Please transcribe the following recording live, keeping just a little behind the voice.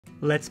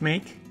Let's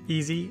make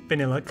easy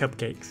vanilla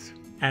cupcakes.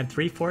 Add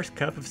 3/4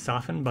 cup of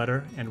softened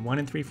butter and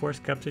 1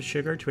 3/4 cups of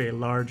sugar to a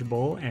large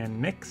bowl and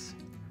mix.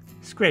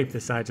 Scrape the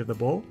sides of the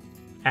bowl.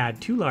 Add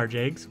 2 large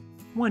eggs,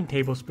 1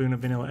 tablespoon of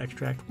vanilla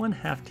extract,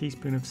 1/2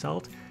 teaspoon of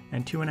salt,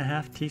 and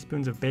 2½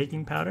 teaspoons of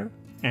baking powder,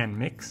 and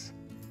mix.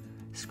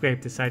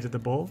 Scrape the sides of the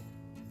bowl,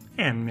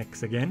 and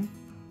mix again.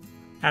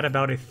 Add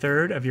about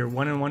 1/3 of your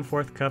 1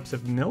 1/4 cups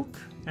of milk,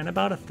 and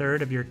about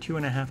 1/3 of your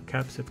 2½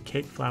 cups of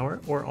cake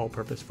flour or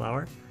all-purpose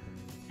flour,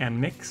 and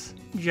mix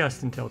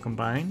just until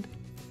combined.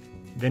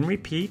 Then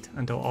repeat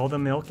until all the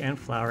milk and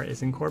flour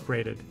is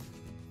incorporated.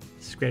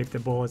 Scrape the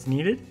bowl as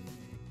needed.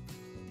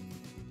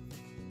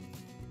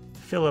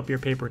 Fill up your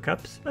paper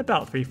cups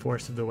about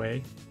 3/4 of the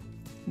way.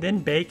 Then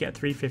bake at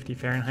 350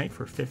 Fahrenheit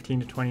for 15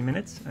 to 20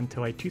 minutes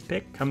until a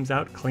toothpick comes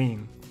out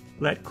clean.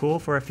 Let cool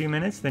for a few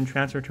minutes, then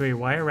transfer to a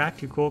wire rack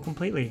to cool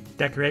completely.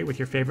 Decorate with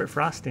your favorite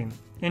frosting.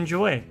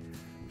 Enjoy!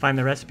 Find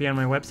the recipe on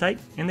my website,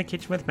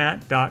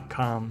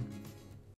 inthekitchenwithmatt.com.